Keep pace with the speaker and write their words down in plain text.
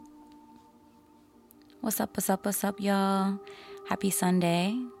What's up, y'all? Happy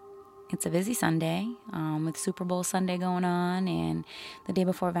Sunday. It's a busy Sunday with Super Bowl Sunday going on and the day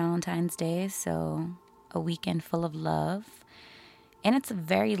before Valentine's Day, so a weekend full of love. And it's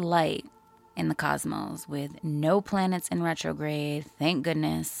very light in the cosmos with no planets in retrograde, thank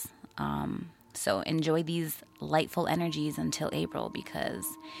goodness. So enjoy these lightful energies until April because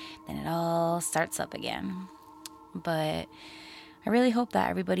then it all starts up again. But I really hope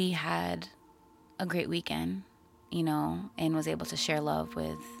that everybody had a great weekend, and was able to share love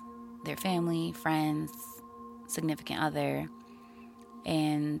with their family, friends, significant other,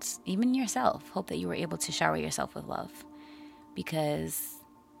 and even yourself. Hope that you were able to shower yourself with love, because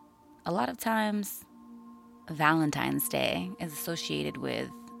a lot of times Valentine's Day is associated with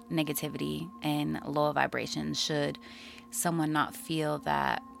negativity and lower vibrations should someone not feel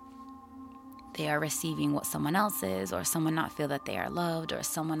that they are receiving what someone else is, or someone not feel that they are loved, or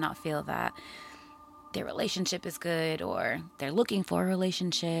someone not feel that their relationship is good, or they're looking for a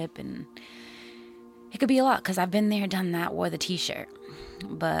relationship. And it could be a lot, because I've been there, done that, wore the t-shirt.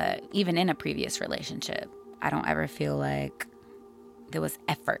 But even in a previous relationship, I don't ever feel like there was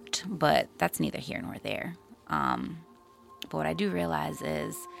effort, but that's neither here nor there. But what I do realize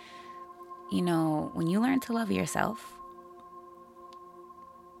is, when you learn to love yourself,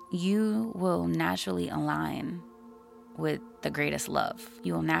 you will naturally align with the greatest love.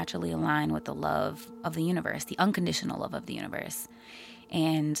 You will naturally align with the love of the universe, the unconditional love of the universe.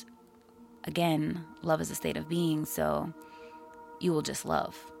 And again, love is a state of being, so you will just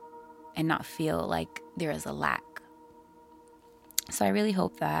love and not feel like there is a lack. So I really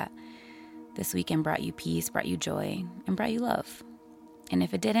hope that this weekend brought you peace, brought you joy, and brought you love. And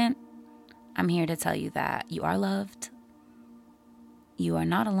if it didn't, I'm here to tell you that you are loved, you are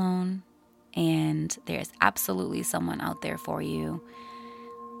not alone, and there's absolutely someone out there for you.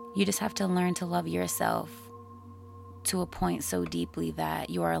 You just have to learn to love yourself to a point so deeply that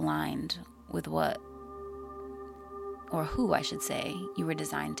you are aligned with who I should say, you were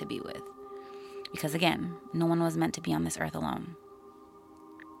designed to be with. Because again, no one was meant to be on this earth alone.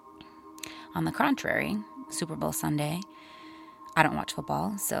 On the contrary, Super Bowl Sunday, I don't watch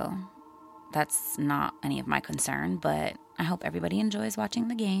football, so that's not any of my concern, but I hope everybody enjoys watching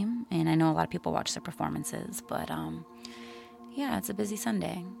the game. And I know a lot of people watch the performances, but yeah, it's a busy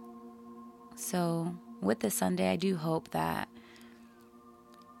Sunday. So with this Sunday, I do hope that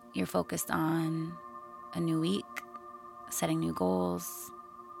you're focused on a new week, setting new goals,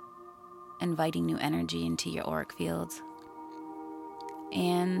 inviting new energy into your auric field,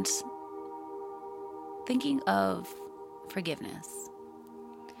 and thinking of forgiveness.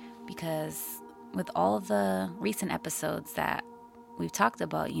 Because with all of the recent episodes that we've talked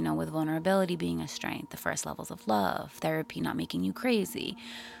about, with vulnerability being a strength, the first levels of love, therapy not making you crazy,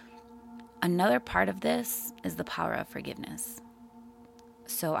 another part of this is the power of forgiveness.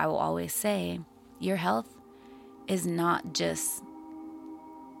 So I will always say, your health is not just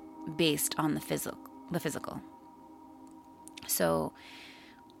based on the physical. So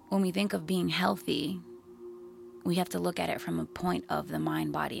when we think of being healthy, we have to look at it from a point of the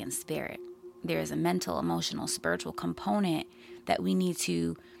mind, body, and spirit. There is a mental, emotional, spiritual component that we need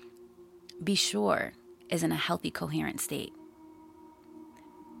to be sure is in a healthy, coherent state.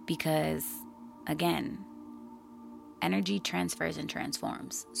 Because, again, energy transfers and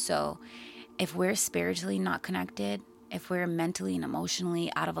transforms. So if we're spiritually not connected, if we're mentally and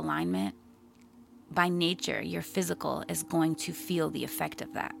emotionally out of alignment, by nature, your physical is going to feel the effect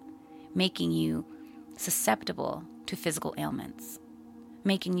of that, making you susceptible to physical ailments,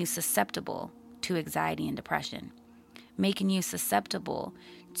 making you susceptible to anxiety and depression, making you susceptible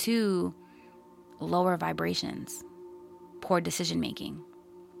to lower vibrations, poor decision making.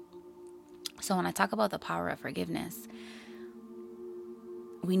 So when I talk about the power of forgiveness,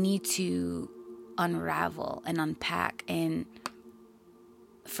 we need to unravel and unpack and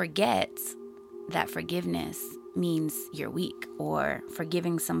forget that forgiveness means you're weak, or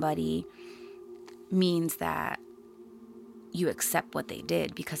forgiving somebody means that you accept what they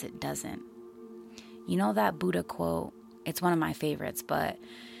did, because it doesn't. That Buddha quote, it's one of my favorites, but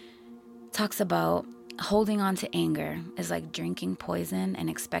talks about holding on to anger is like drinking poison and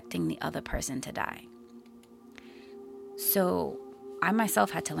expecting the other person to die. So I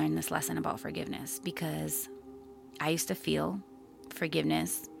myself had to learn this lesson about forgiveness, because I used to feel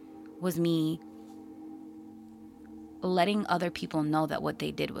forgiveness was me letting other people know that what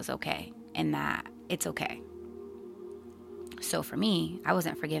they did was okay and that it's okay. So for me, I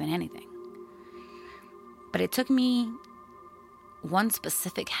wasn't forgiving anything. But it took me one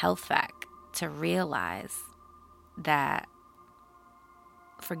specific health fact to realize that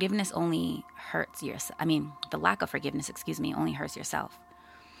forgiveness only hurts yourself. I mean, the lack of forgiveness, only hurts yourself.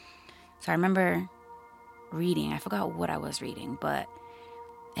 So I remember reading, I forgot what I was reading, but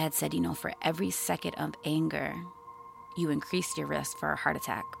it had said, for every second of anger, you increase your risk for a heart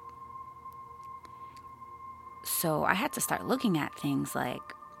attack. So I had to start looking at things like,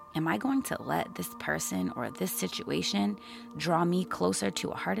 am I going to let this person or this situation draw me closer to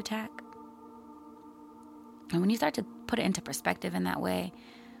a heart attack? And when you start to put it into perspective in that way,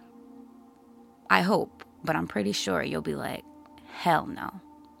 I hope, but I'm pretty sure you'll be like, hell no.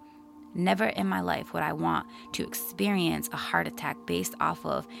 Never in my life would I want to experience a heart attack based off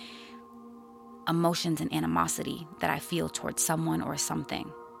of emotions and animosity that I feel towards someone or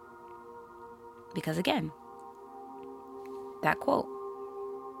something. Because again, that quote,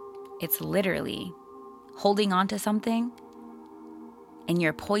 it's literally holding on to something and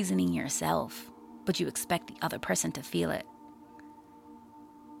you're poisoning yourself, but you expect the other person to feel it.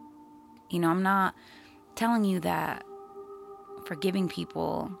 I'm not telling you that forgiving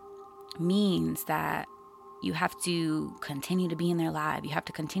people means that you have to continue to be in their life. You have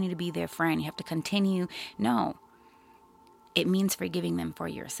to continue to be their friend. You have to continue. No, it means forgiving them for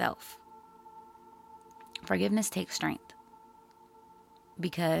yourself. Forgiveness takes strength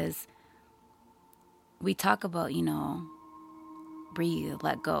because we talk about, breathe,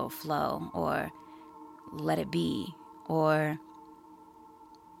 let go, flow, or let it be. Or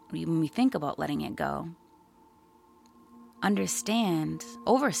when we think about letting it go, overstand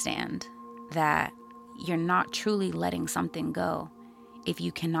that you're not truly letting something go if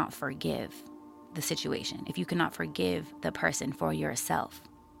you cannot forgive the situation, if you cannot forgive the person for yourself.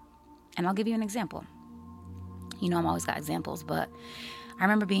 And I'll give you an example. I'm always got examples, but I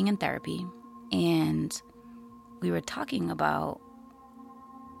remember being in therapy and we were talking about,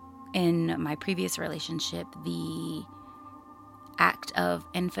 in my previous relationship, the act of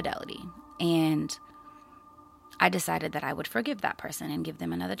infidelity. And I decided that I would forgive that person and give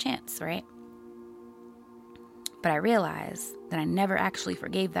them another chance, right? But I realized that I never actually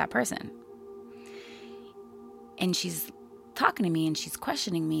forgave that person. And she's talking to me and she's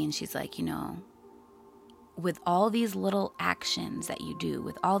questioning me and she's like, with all these little actions that you do,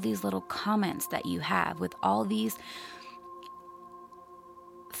 with all these little comments that you have, with all these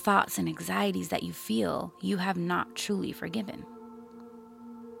thoughts and anxieties that you feel, you have not truly forgiven.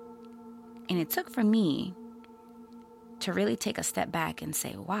 And it took for me to really take a step back and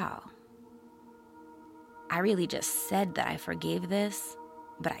say, wow, I really just said that I forgave this,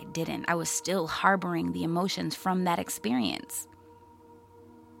 but I didn't. I was still harboring the emotions from that experience,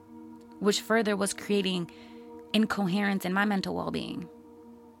 which further was creating incoherence in my mental well-being.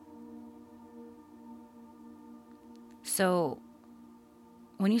 So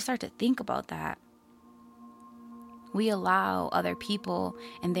when you start to think about that, we allow other people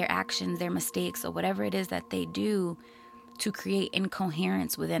and their actions, their mistakes, or whatever it is that they do to create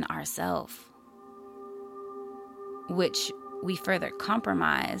incoherence within ourselves, which we further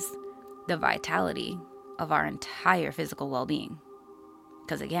compromise the vitality of our entire physical well-being.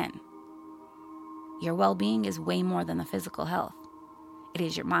 Because again, your well-being is way more than the physical health. It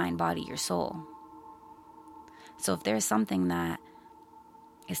is your mind, body, your soul. So if there's something that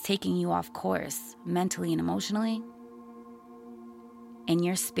is taking you off course mentally and emotionally, and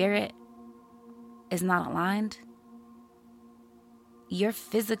your spirit is not aligned, you're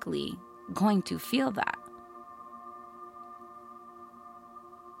physically going to feel that.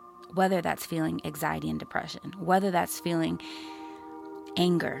 Whether that's feeling anxiety and depression, whether that's feeling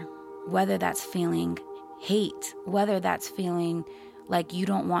anger, whether that's feeling hate, whether that's feeling like you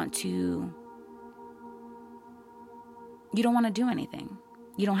don't want to do anything.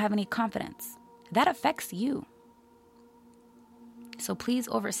 You don't have any confidence. That affects you. So please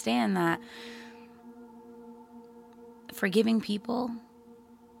understand that forgiving people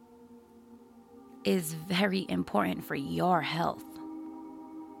is very important for your health.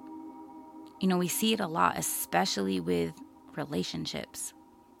 We see it a lot, especially with relationships.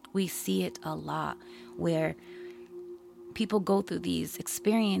 We see it a lot where people go through these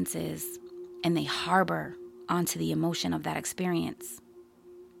experiences and they harbor onto the emotion of that experience.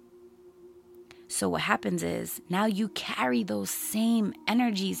 So what happens is now you carry those same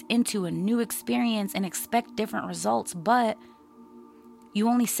energies into a new experience and expect different results, but you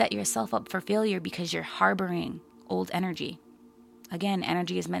only set yourself up for failure because you're harboring old energy. Again,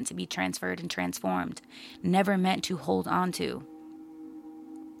 energy is meant to be transferred and transformed, never meant to hold on to.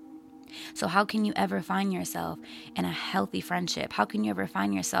 So how can you ever find yourself in a healthy friendship? How can you ever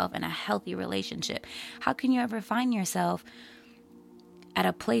find yourself in a healthy relationship? How can you ever find yourself at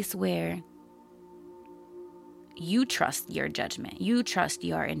a place where you trust your judgment, you trust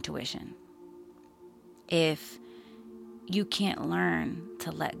your intuition, if you can't learn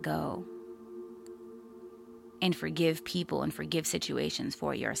to let go and forgive people and forgive situations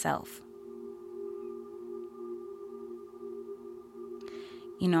for yourself?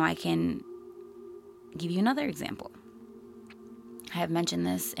 I can give you another example. I have mentioned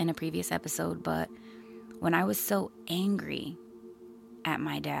this in a previous episode, but when I was so angry at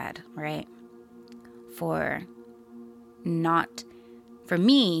my dad, right, for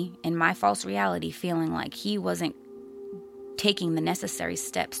me in my false reality feeling like he wasn't taking the necessary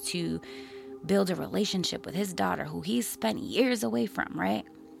steps to build a relationship with his daughter who he spent years away from, right?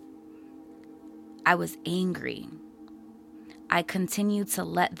 I was angry. I continued to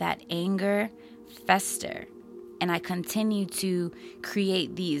let that anger fester, and I continued to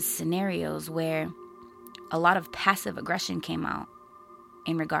create these scenarios where a lot of passive aggression came out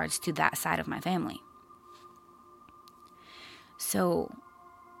in regards to that side of my family. So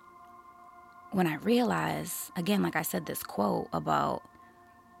when I realized, again, like I said, this quote about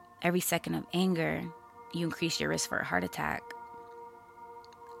every second of anger, you increase your risk for a heart attack,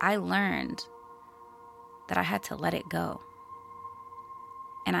 I learned that I had to let it go.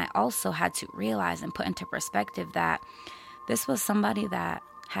 And I also had to realize and put into perspective that this was somebody that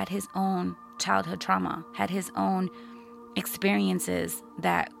had his own childhood trauma, had his own experiences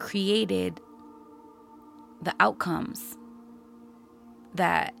that created the outcomes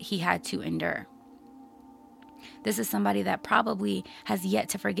that he had to endure. This is somebody that probably has yet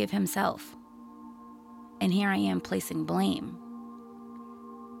to forgive himself. And here I am placing blame.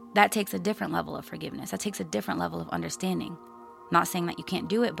 That takes a different level of forgiveness. That takes a different level of understanding. Not saying that you can't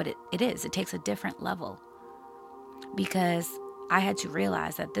do it, but it is. It takes a different level. Because I had to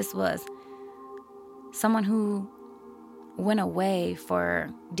realize that this was someone who went away for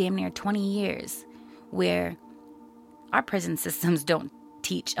damn near 20 years, where our prison systems don't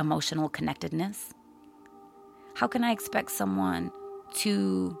teach emotional connectedness. How can I expect someone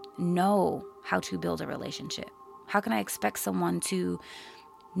to know how to build a relationship? How can I expect someone to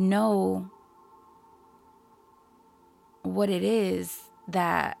know what it is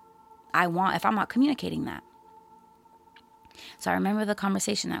that I want if I'm not communicating that? So I remember the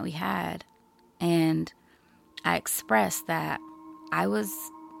conversation that we had, and I expressed that I was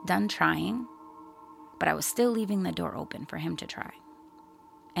done trying, but I was still leaving the door open for him to try.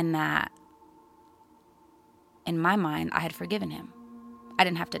 And that in my mind, I had forgiven him. I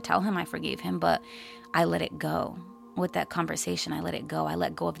didn't have to tell him I forgave him, but I let it go. With that conversation, I let it go. I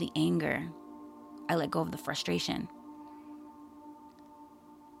let go of the anger. I let go of the frustration.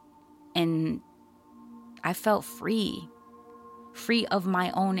 And I felt free of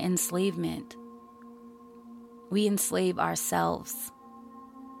my own enslavement. We enslave ourselves.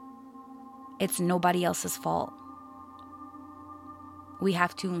 It's nobody else's fault. We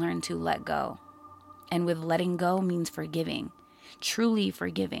have to learn to let go. And with letting go means forgiving, truly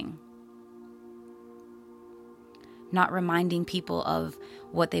forgiving. Not reminding people of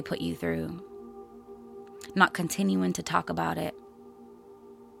what they put you through. Not continuing to talk about it.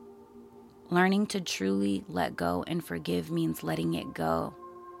 Learning to truly let go and forgive means letting it go.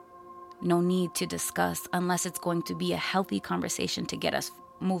 No need to discuss unless it's going to be a healthy conversation to get us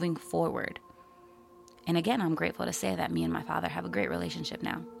moving forward. And again, I'm grateful to say that me and my father have a great relationship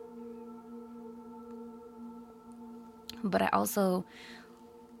now. But I also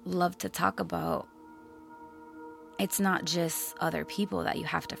love to talk about it's not just other people that you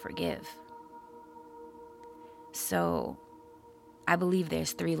have to forgive. So I believe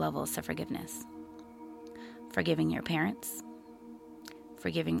there's 3 levels to forgiveness. Forgiving your parents,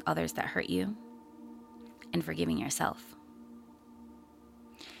 forgiving others that hurt you, and forgiving yourself.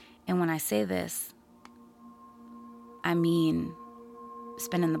 And when I say this, I mean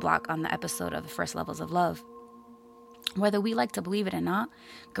spinning the block on the episode of the First Levels of Love. Whether we like to believe it or not,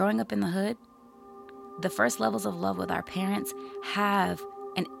 growing up in the hood, the first levels of love with our parents have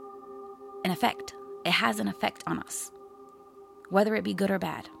an effect. It has an effect on us, whether it be good or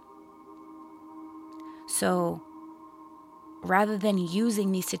bad. So rather than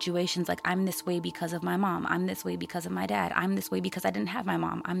using these situations like I'm this way because of my mom, I'm this way because of my dad, I'm this way because I didn't have my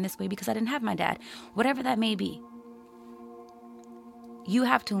mom, I'm this way because I didn't have my dad, whatever that may be, you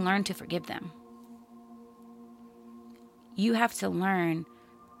have to learn to forgive them. You have to learn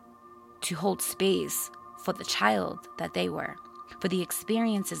to hold space for the child that they were, for the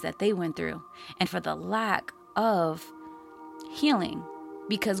experiences that they went through, and for the lack of healing.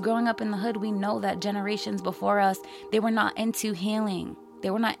 Because growing up in the hood, we know that generations before us, they were not into healing. They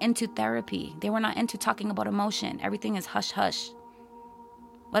were not into therapy. They were not into talking about emotion. Everything is hush hush.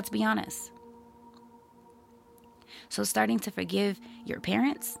 Let's be honest. So starting to forgive your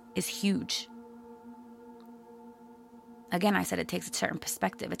parents is huge. Again, I said it takes a certain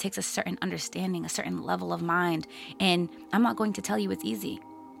perspective. It takes a certain understanding, a certain level of mind. And I'm not going to tell you it's easy,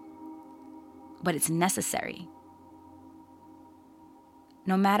 but it's necessary.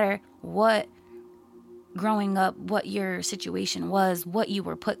 No matter what growing up, what your situation was, what you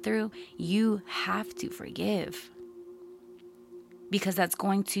were put through, you have to forgive. Because that's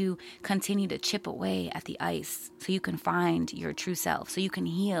going to continue to chip away at the ice so you can find your true self, so you can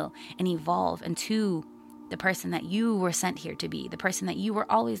heal and evolve into the person that you were sent here to be, the person that you were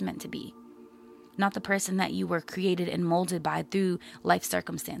always meant to be, not the person that you were created and molded by through life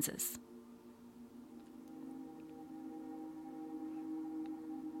circumstances.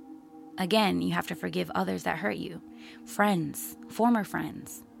 Again, you have to forgive others that hurt you, friends, former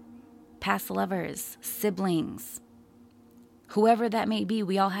friends, past lovers, siblings, whoever that may be.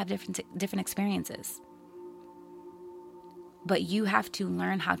 We all have different experiences. But you have to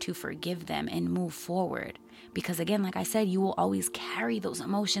learn how to forgive them and move forward. Because again, like I said, you will always carry those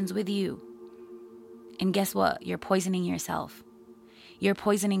emotions with you. And guess what? You're poisoning yourself. You're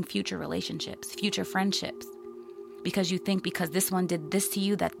poisoning future relationships, future friendships. Because you think because this one did this to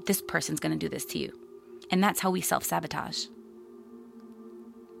you, that this person's going to do this to you. And that's how we self-sabotage.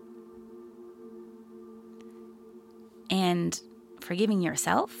 And forgiving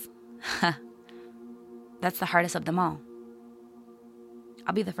yourself, that's the hardest of them all.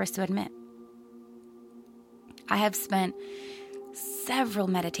 I'll be the first to admit. I have spent several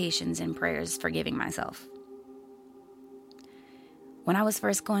meditations and prayers forgiving myself. When I was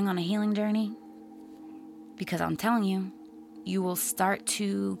first going on a healing journey, because I'm telling you, you will start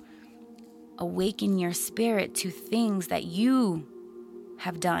to awaken your spirit to things that you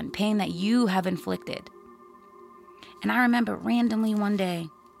have done, pain that you have inflicted. And I remember randomly one day,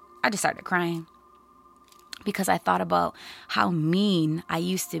 I just started crying because I thought about how mean I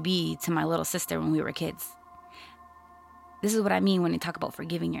used to be to my little sister when we were kids. This is what I mean when you talk about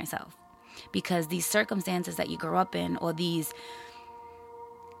forgiving yourself. Because these circumstances that you grow up in, or the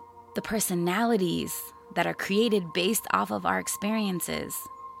personalities that are created based off of our experiences.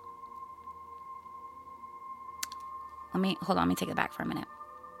 Let me take it back for a minute.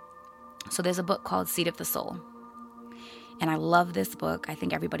 So there's a book called Seed of the Soul. And I love this book. I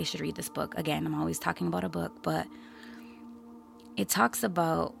think everybody should read this book. Again, I'm always talking about a book, but it talks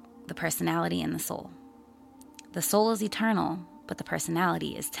about the personality and the soul. The soul is eternal, but the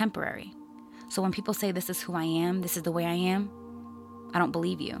personality is temporary. So when people say this is who I am, this is the way I am, I don't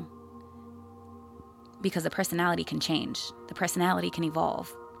believe you. Because the personality can change. The personality can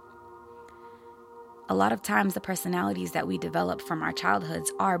evolve. A lot of times the personalities that we develop from our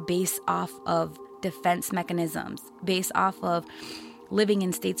childhoods are based off of defense mechanisms, based off of living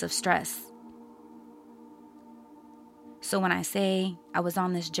in states of stress. So when I say I was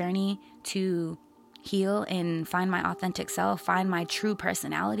on this journey to heal and find my authentic self, find my true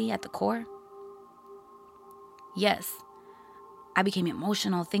personality at the core, yes, I became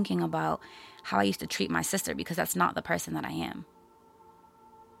emotional thinking about how I used to treat my sister, because that's not the person that I am.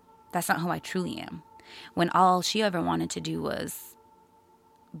 That's not who I truly am. When all she ever wanted to do was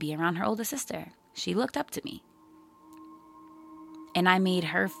be around her older sister. She looked up to me. And I made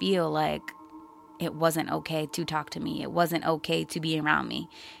her feel like it wasn't okay to talk to me. It wasn't okay to be around me.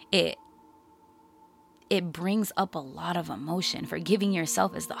 It brings up a lot of emotion. Forgiving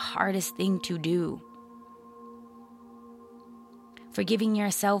yourself is the hardest thing to do. Forgiving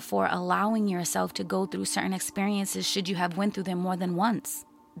yourself for allowing yourself to go through certain experiences should you have went through them more than once.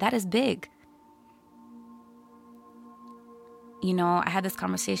 That is big. You know, I had this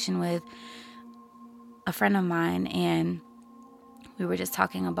conversation with a friend of mine, and we were just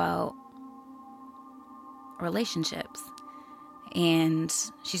talking about relationships. And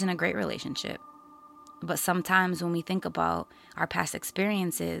she's in a great relationship. But sometimes when we think about our past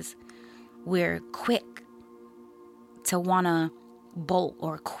experiences, we're quick to want to bolt,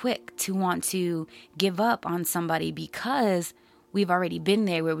 or quick to want to give up on somebody because we've already been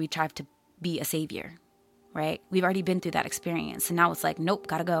there where we tried to be a savior, right? We've already been through that experience. And now it's like, nope,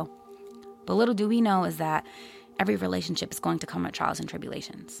 gotta go. But little do we know is that every relationship is going to come with trials and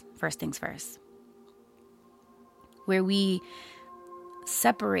tribulations. First things first. Where we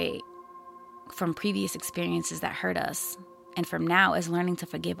separate from previous experiences that hurt us, and from now is learning to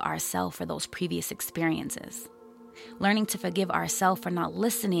forgive ourselves for those previous experiences. Learning to forgive ourselves for not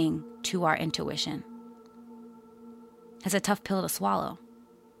listening to our intuition. It's a tough pill to swallow.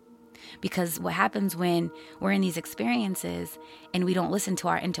 Because what happens when we're in these experiences and we don't listen to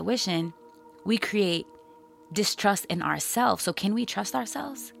our intuition, we create distrust in ourselves. So can we trust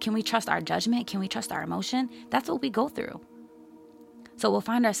ourselves? Can we trust our judgment? Can we trust our emotion? That's what we go through. So we'll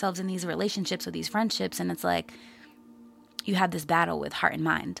find ourselves in these relationships or these friendships, and it's like you have this battle with heart and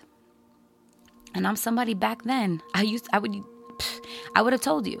mind. And I'm somebody back then, I would have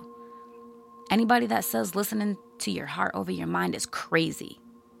told you. Anybody that says listening to your heart over your mind is crazy.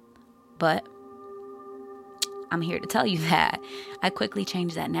 But I'm here to tell you that I quickly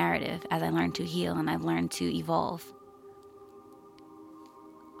changed that narrative as I learned to heal and I've learned to evolve.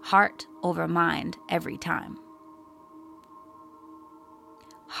 Heart over mind every time.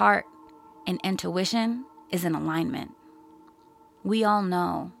 Heart and intuition is in alignment. We all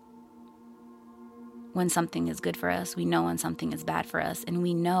know when something is good for us. We know when something is bad for us. And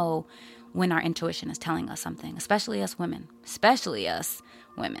we know when our intuition is telling us something, especially us women. Especially us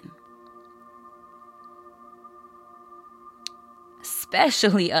women.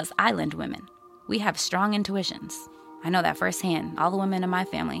 Especially us island women. We have strong intuitions. I know that firsthand. All the women in my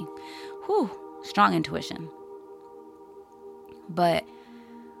family, strong intuition. But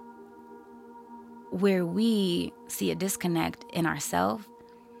where we see a disconnect in ourselves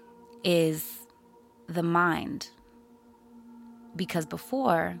is the mind. Because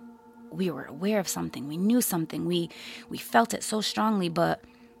before, we were aware of something. We knew something. We felt it so strongly, but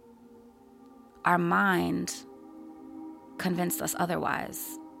our mind convinced us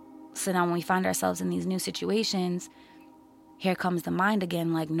otherwise. So now when we find ourselves in these new situations, here comes the mind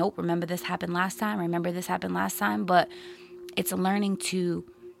again, like, nope, remember this happened last time. But it's learning to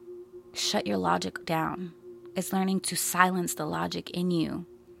shut your logic down. It's learning to silence the logic in you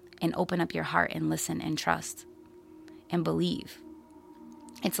and open up your heart and listen and trust and believe.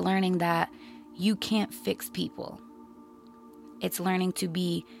 It's learning that you can't fix people. It's learning to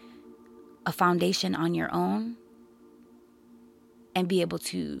be a foundation on your own and be able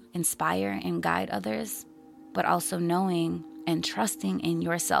to inspire and guide others, but also knowing and trusting in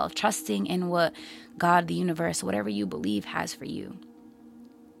yourself, trusting in what God, the universe, whatever you believe has for you.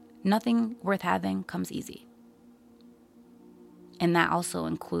 Nothing worth having comes easy. And that also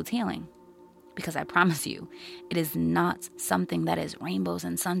includes healing, because I promise you, it is not something that is rainbows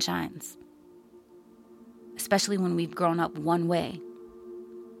and sunshines, especially when we've grown up one way.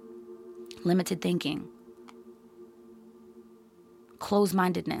 Limited thinking,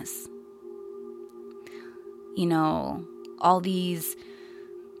 closed-mindedness, all these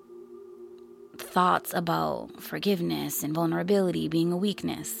thoughts about forgiveness and vulnerability being a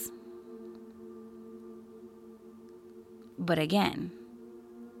weakness. But again,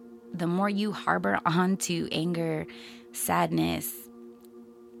 the more you harbor onto anger, sadness,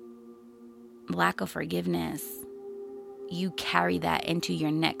 lack of forgiveness, you carry that into your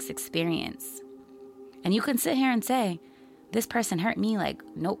next experience. And you can sit here and say, this person hurt me,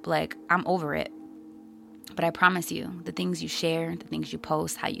 nope, I'm over it. But I promise you, the things you share, the things you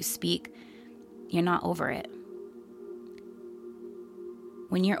post, how you speak, you're not over it.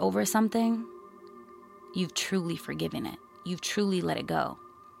 When you're over something, you've truly forgiven it. You've truly let it go.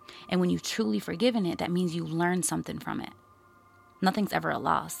 And when you've truly forgiven it, that means you learned something from it. Nothing's ever a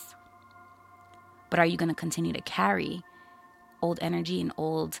loss. But are you going to continue to carry old energy and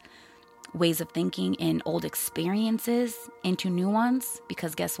old ways of thinking and old experiences into new ones?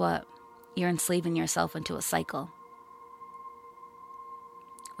 Because guess what? You're enslaving yourself into a cycle.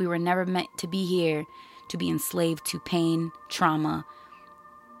 We were never meant to be here to be enslaved to pain, trauma.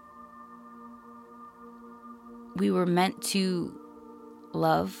 We were meant to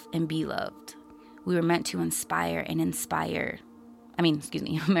love and be loved. We were meant to inspire and inspire.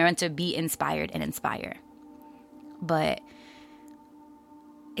 We were meant to be inspired and inspire. But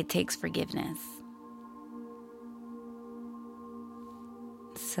it takes forgiveness.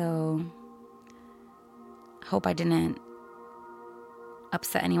 So, hope I didn't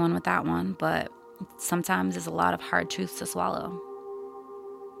upset anyone with that one, but sometimes there's a lot of hard truths to swallow.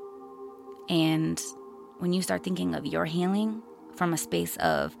 And when you start thinking of your healing from a space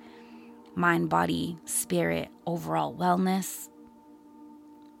of mind, body, spirit, overall wellness,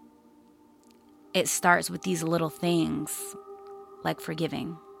 it starts with these little things like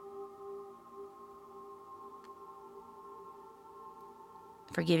forgiving.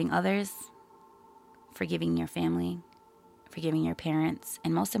 Forgiving others, forgiving your family, forgiving your parents,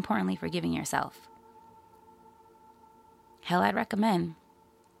 and most importantly, forgiving yourself. Hell, I'd recommend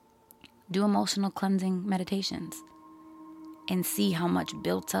do emotional cleansing meditations and see how much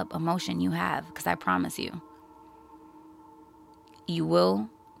built up emotion you have, because I promise you, you will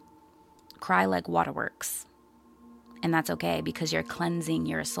cry like waterworks. And that's okay, because you're cleansing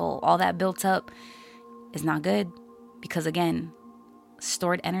your soul. All that built up is not good, because again,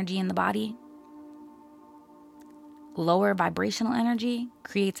 stored energy in the body lower vibrational energy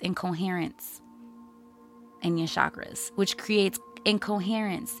creates incoherence in your chakras, which creates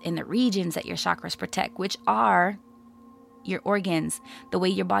incoherence in the regions that your chakras protect, which are your organs, the way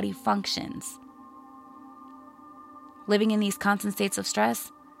your body functions. Living in these constant states of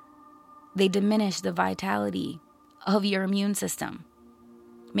stress, they diminish the vitality of your immune system,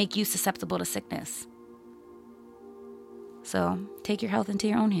 make you susceptible to sickness. So take your health into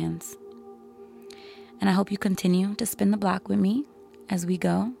your own hands. And I hope you continue to spin the block with me as we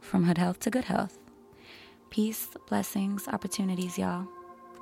go from hood health to good health. Peace, blessings, opportunities, y'all.